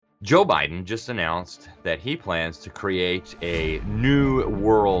Joe Biden just announced that he plans to create a new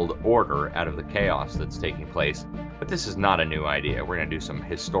world order out of the chaos that's taking place. But this is not a new idea. We're going to do some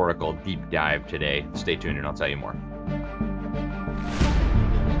historical deep dive today. Stay tuned and I'll tell you more.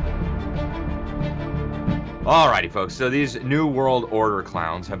 Alrighty, folks. So these New World Order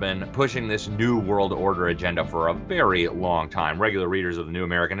clowns have been pushing this New World Order agenda for a very long time. Regular readers of the New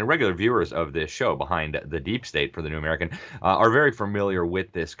American and regular viewers of this show behind the deep state for the New American are very familiar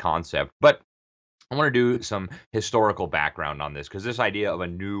with this concept. But I want to do some historical background on this because this idea of a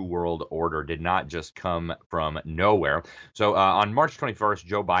new world order did not just come from nowhere. So on March 21st,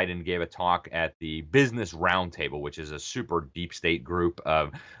 Joe Biden gave a talk at the Business Roundtable, which is a super deep state group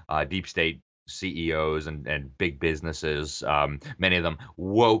of deep state CEOs and big businesses, many of them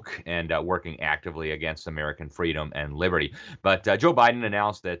woke and working actively against American freedom and liberty. But Joe Biden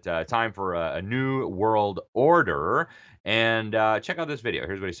announced that time for a new world order. And check out this video.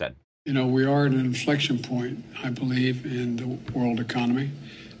 Here's what he said. You know, we are at an inflection point, I believe, in the world economy.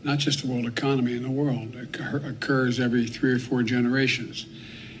 Not just the world economy, in the world. It occurs every 3 or 4 generations.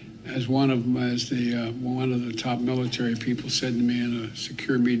 As one of the top military people said to me in a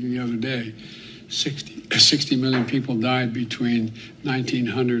secure meeting the other day, 60 million people died between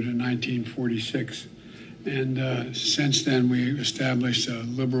 1900 and 1946. And since then, we established a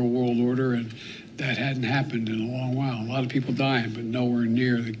liberal world order, and that hadn't happened in a long while. A lot of people dying, but nowhere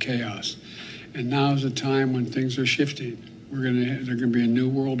near the chaos. And now is a time when things are shifting. There's going to be a new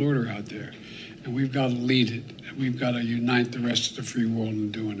world order out there, and we've got to lead it. And we've got to unite the rest of the free world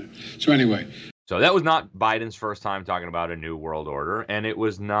in doing it. So anyway. So that was not Biden's first time talking about a new world order, and it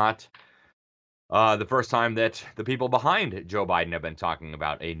was not the first time that the people behind Joe Biden have been talking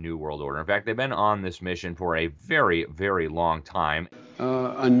about a new world order. In fact, they've been on this mission for a very, very long time.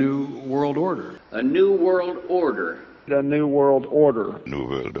 A new world order. A new world order. A new world order. New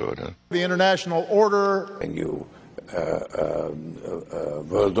world order. The international order. A new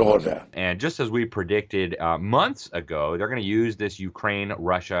world order. And just as we predicted months ago, they're going to use this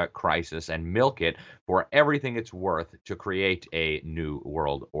Ukraine-Russia crisis and milk it for everything it's worth to create a new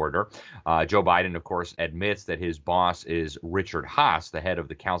world order. Joe Biden, of course, admits that his boss is Richard Haass, the head of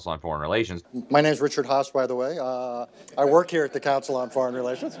the Council on Foreign Relations. My name's Richard Haass, by the way. I work here at the Council on Foreign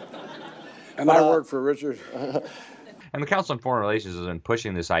Relations. And I work for Richard. And the Council on Foreign Relations has been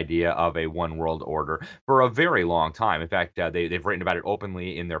pushing this idea of a one world order for a very long time. In fact, they've written about it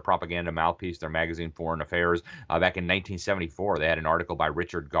openly in their propaganda mouthpiece, their magazine Foreign Affairs. Back in 1974, they had an article by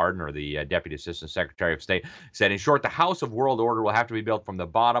Richard Gardner, the Deputy Assistant Secretary of State, said, in short, the House of World Order will have to be built from the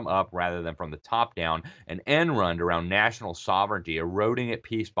bottom up rather than from the top down. An end run around national sovereignty, eroding it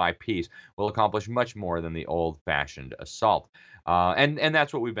piece by piece, will accomplish much more than the old-fashioned assault. And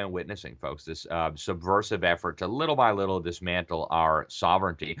that's what we've been witnessing, folks, this subversive effort to little by little dismantle our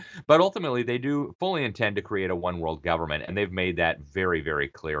sovereignty. But ultimately, they do fully intend to create a one world government, and they've made that very, very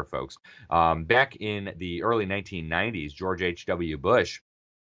clear, folks. Back in the early 1990s, George H.W. Bush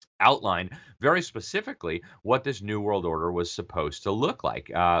outlined very specifically what this new world order was supposed to look like.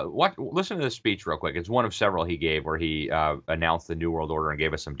 Listen to this speech real quick. It's one of several he gave where he announced the new world order and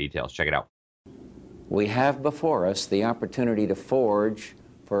gave us some details. Check it out. We have before us the opportunity to forge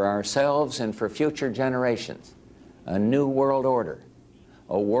for ourselves and for future generations a new world order,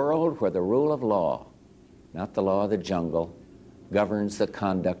 a world where the rule of law, not the law of the jungle, governs the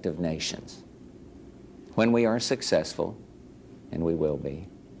conduct of nations. When we are successful, and we will be,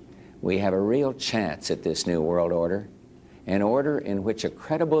 we have a real chance at this new world order, an order in which a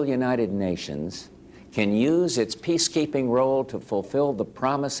credible United Nations can use its peacekeeping role to fulfill the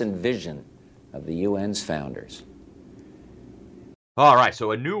promise and vision of the UN's founders. All right,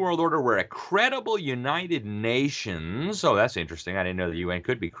 so a new world order where a credible United Nations, oh, that's interesting. I didn't know the UN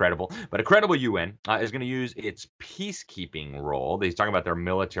could be credible, but a credible UN is going to use its peacekeeping role. He's talking about their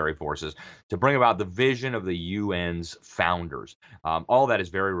military forces to bring about the vision of the UN's founders. All that is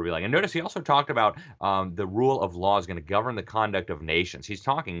very revealing. And notice he also talked about the rule of law is going to govern the conduct of nations. He's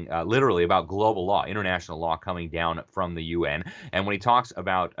talking literally about global law, international law coming down from the UN. And when he talks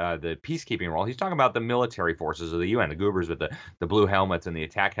about the peacekeeping role, he's talking about the military forces of the UN, the goobers with the blue helmets and the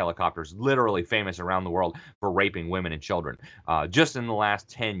attack helicopters, literally famous around the world for raping women and children. Just in the last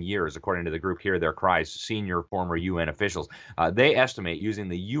 10 years, according to the group Hear Their Cries, senior former UN officials, they estimate using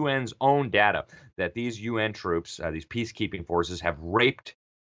the UN's own data that these UN troops, these peacekeeping forces, have raped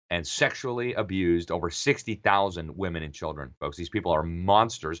and sexually abused over 60,000 women and children. Folks, these people are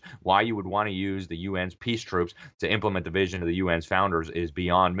monsters. Why you would want to use the UN's peace troops to implement the vision of the UN's founders is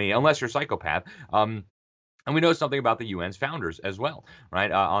beyond me, unless you're a psychopath. And we know something about the UN's founders as well,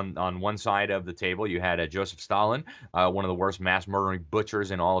 right? On one side of the table, you had Joseph Stalin, one of the worst mass murdering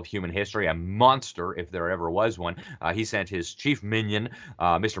butchers in all of human history, a monster if there ever was one. He sent his chief minion,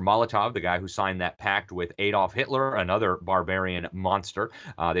 Mr. Molotov, the guy who signed that pact with Adolf Hitler, another barbarian monster.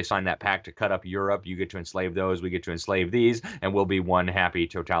 They signed that pact to cut up Europe. You get to enslave those, we get to enslave these, and we'll be one happy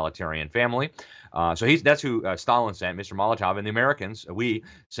totalitarian family. So that's who Stalin sent, Mr. Molotov, and the Americans. We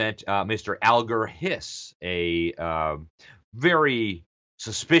sent Mr. Alger Hiss, a very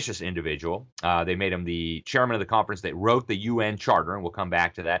suspicious individual. They made him the chairman of the conference that wrote the UN Charter, and we'll come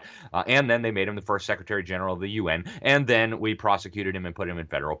back to that. And then they made him the first Secretary General of the UN. And then we prosecuted him and put him in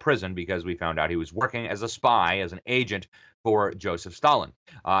federal prison because we found out he was working as a spy, as an agent for Joseph Stalin.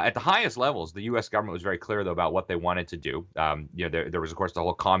 At the highest levels, the U.S. government was very clear, though, about what they wanted to do. There was, of course, the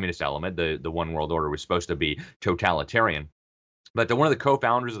whole communist element. The one world order was supposed to be totalitarian. But one of the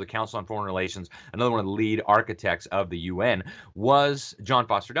co-founders of the Council on Foreign Relations, another one of the lead architects of the UN, was John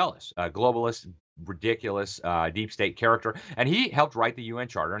Foster Dulles, a globalist, ridiculous deep state character, and he helped write the UN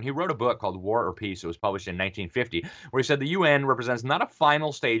Charter, and he wrote a book called War or Peace. It was published in 1950, where he said the UN represents not a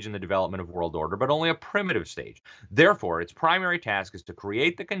final stage in the development of world order, but only a primitive stage. Therefore, its primary task is to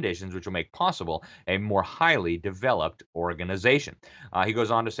create the conditions which will make possible a more highly developed organization. He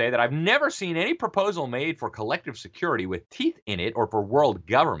goes on to say that I've never seen any proposal made for collective security with teeth in it, or for world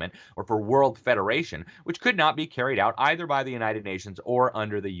government, or for world federation, which could not be carried out either by the United Nations or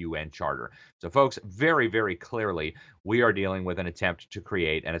under the UN Charter. So, folks, very, very clearly, we are dealing with an attempt to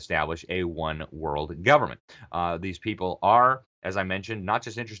create and establish a one world government. These people are, as I mentioned, not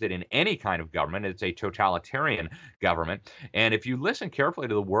just interested in any kind of government. It's a totalitarian government. And if you listen carefully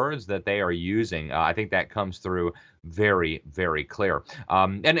to the words that they are using, I think that comes through very, very clear.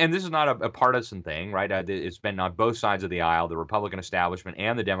 And this is not a partisan thing, right? It's been on both sides of the aisle. The Republican establishment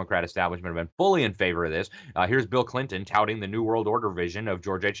and the Democrat establishment have been fully in favor of this. Here's Bill Clinton touting the New World Order vision of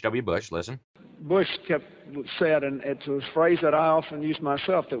George H.W. Bush. Listen. Bush said, and it's a phrase that I often use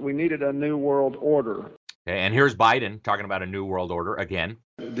myself, that we needed a new world order. Okay, and here's Biden talking about a new world order again.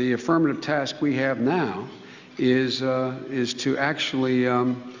 The affirmative task we have now is to actually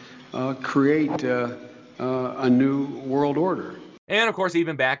create a new world order. And of course,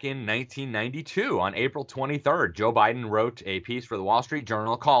 even back in 1992, on April 23rd, Joe Biden wrote a piece for the Wall Street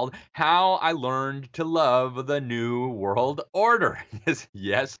Journal called "How I Learned to Love the New World Order."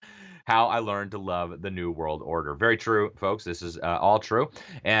 Yes. How I Learned to Love the New World Order. Very true, folks. This is all true.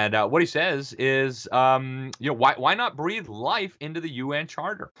 And what he says is, why not breathe life into the UN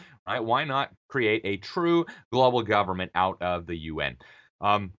Charter? Right? Why not create a true global government out of the UN?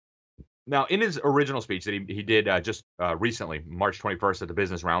 Now, in his original speech that he did just recently, March 21st, at the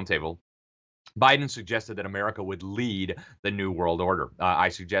Business Roundtable, Biden suggested that America would lead the New World Order. I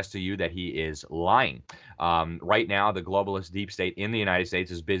suggest to you that he is lying. Right now, the globalist deep state in the United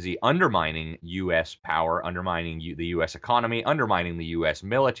States is busy undermining U.S. power, undermining the U.S. economy, undermining the U.S.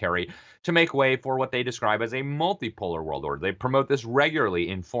 military to make way for what they describe as a multipolar world order. They promote this regularly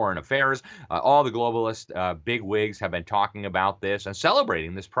in foreign affairs. All the globalist bigwigs have been talking about this and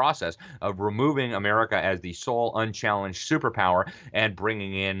celebrating this process of removing America as the sole unchallenged superpower and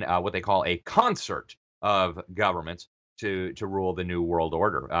bringing in what they call a concert of governments to rule the New World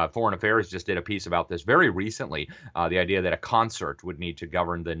Order. Foreign Affairs just did a piece about this very recently, the idea that a concert would need to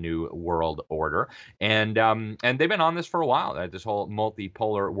govern the New World Order. And they've been on this for a while, this whole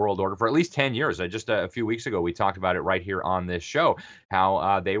multipolar world order, for at least 10 years. Just a few weeks ago, we talked about it right here on this show,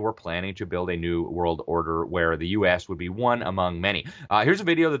 how they were planning to build a new world order where the U.S. would be one among many. Here's a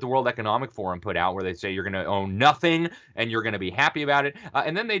video that the World Economic Forum put out where they say you're going to own nothing and you're going to be happy about it.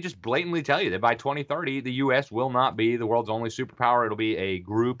 And then they just blatantly tell you that by 2030, the U.S. will not be the world's only superpower. It'll be a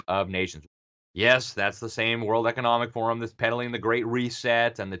group of nations. Yes, that's the same World Economic Forum that's peddling the Great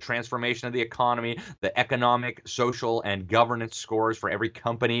Reset and the transformation of the economy, the economic, social, and governance scores for every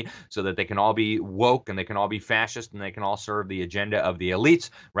company so that they can all be woke and they can all be fascist and they can all serve the agenda of the elites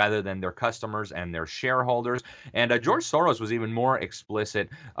rather than their customers and their shareholders. And George Soros was even more explicit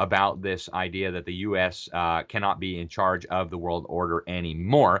about this idea that the U.S. Cannot be in charge of the world order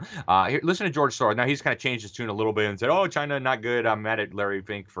anymore. Listen to George Soros. Now, he's kind of changed his tune a little bit and said, oh, China, not good. I'm mad at Larry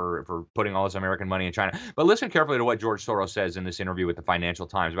Fink for putting all this American money in China. But listen carefully to what George Soros says in this interview with the Financial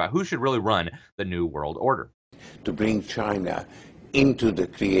Times about who should really run the New World Order. To bring China into the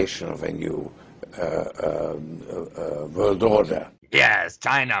creation of a new world order. Yes,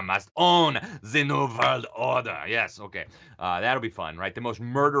 China must own the New World Order. Yes, okay. That'll be fun, right? The most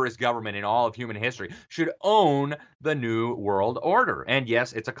murderous government in all of human history should own the New World Order. And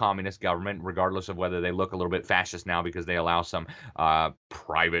yes, it's a communist government, regardless of whether they look a little bit fascist now because they allow some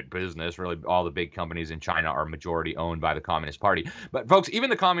private business. Really, all the big companies in China are majority owned by the Communist Party. But folks, even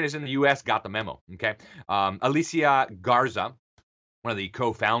the communists in the U.S. got the memo, okay? Alicia Garza, one of the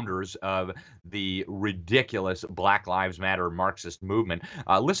co-founders of the ridiculous Black Lives Matter Marxist movement.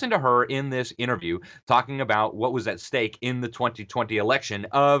 Listen to her in this interview talking about what was at stake in the 2020 election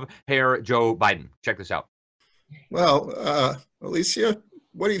of Herr Joe Biden. Check this out. Well, Alicia,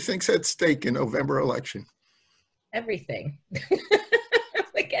 what do you think's at stake in November election? Everything.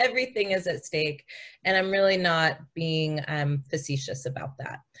 Like everything is at stake. And I'm really not being facetious about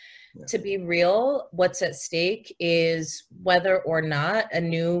that. Yeah. To be real, what's at stake is whether or not a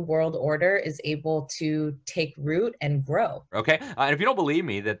new world order is able to take root and grow. Okay. And if you don't believe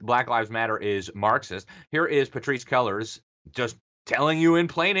me that Black Lives Matter is Marxist, here is Patrisse Cullors just telling you in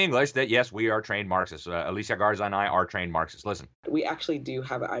plain English that, yes, we are trained Marxists. Alicia Garza and I are trained Marxists. Listen. We actually do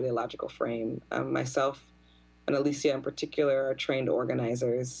have an ideological frame. Myself and Alicia in particular are trained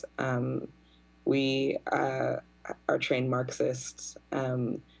organizers. We are trained Marxists.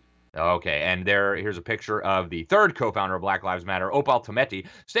 Okay, and here's a picture of the third co-founder of Black Lives Matter, Opal Tometi,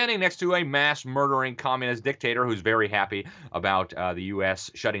 standing next to a mass-murdering communist dictator who's very happy about the U.S.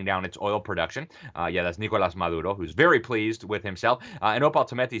 shutting down its oil production. Yeah, that's Nicolas Maduro, who's very pleased with himself. And Opal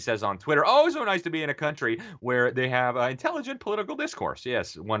Tometi says on Twitter, "Oh, so nice to be in a country where they have intelligent political discourse."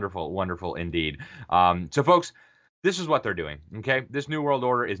 Yes, wonderful, wonderful indeed. So, folks, this is what they're doing, okay? This New World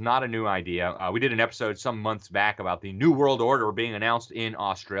Order is not a new idea. We did an episode some months back about the New World Order being announced in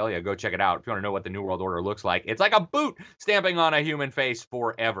Australia. Go check it out if you want to know what the New World Order looks like. It's like a boot stamping on a human face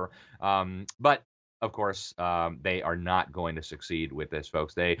forever. But of course, they are not going to succeed with this,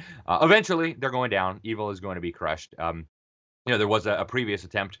 folks. Eventually, they're going down. Evil is going to be crushed. You know, there was a previous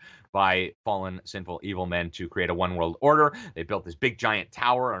attempt by fallen, sinful, evil men to create a one world order. They built this big, giant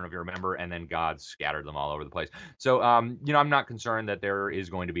tower. I don't know if you remember, and then God scattered them all over the place. So, you know, I'm not concerned that there is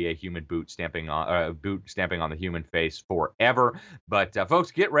going to be a human boot stamping on the human face forever. But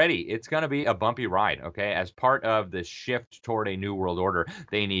folks, get ready. It's going to be a bumpy ride. Okay, as part of the shift toward a new world order,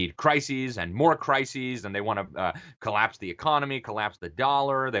 they need crises and more crises, and they want to collapse the economy, collapse the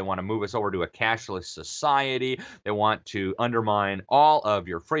dollar. They want to move us over to a cashless society. They want to undermine all of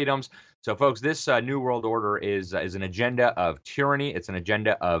your freedoms. So, folks, this New World Order is an agenda of tyranny. It's an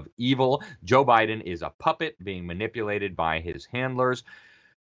agenda of evil. Joe Biden is a puppet being manipulated by his handlers.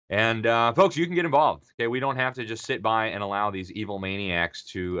 And, folks, you can get involved. Okay, we don't have to just sit by and allow these evil maniacs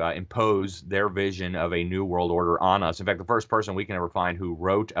to impose their vision of a new world order on us. In fact, the first person we can ever find who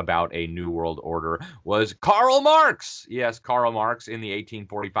wrote about a new world order was Karl Marx. Yes, Karl Marx in the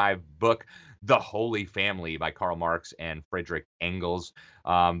 1845 book The Holy Family by Karl Marx and Friedrich Engels.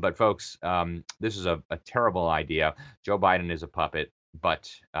 But folks, this is a terrible idea. Joe Biden is a puppet, but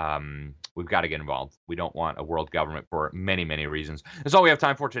we've got to get involved. We don't want a world government for many, many reasons. That's all we have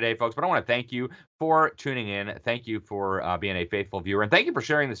time for today, folks. But I want to thank you for tuning in. Thank you for being a faithful viewer. And thank you for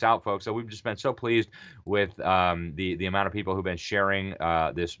sharing this out, folks. So we've just been so pleased with the amount of people who've been sharing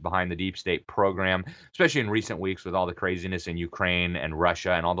this Behind the Deep State program, especially in recent weeks with all the craziness in Ukraine and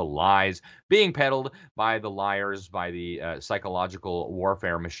Russia and all the lies being peddled by the liars, by the psychological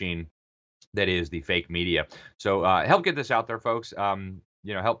warfare machine that is the fake media. So help get this out there, folks.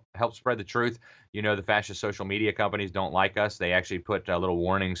 You know, help spread the truth. You know, the fascist social media companies don't like us. They actually put little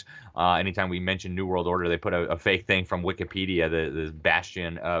warnings anytime we mention New World Order. They put a fake thing from Wikipedia, the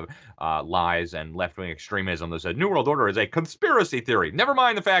bastion of lies and left-wing extremism, that said New World Order is a conspiracy theory. Never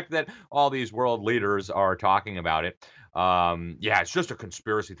mind the fact that all these world leaders are talking about it. Yeah, it's just a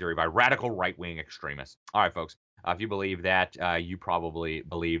conspiracy theory by radical right-wing extremists. All right, folks. If you believe that, you probably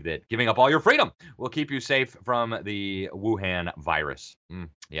believe that giving up all your freedom will keep you safe from the Wuhan virus.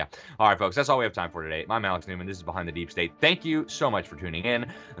 Yeah. All right, folks, that's all we have time for today. I'm Alex Newman. This is Behind the Deep State. Thank you so much for tuning in.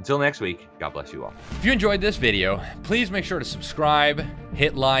 Until next week, God bless you all. If you enjoyed this video, please make sure to subscribe,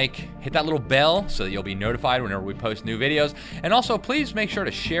 hit like, hit that little bell so that you'll be notified whenever we post new videos. And also, please make sure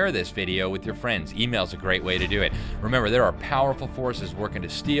to share this video with your friends. Email's a great way to do it. Remember, there are powerful forces working to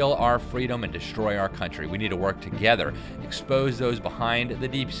steal our freedom and destroy our country. We need to work together, expose those behind the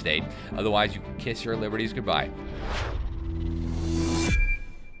deep state. Otherwise, you can kiss your liberties goodbye.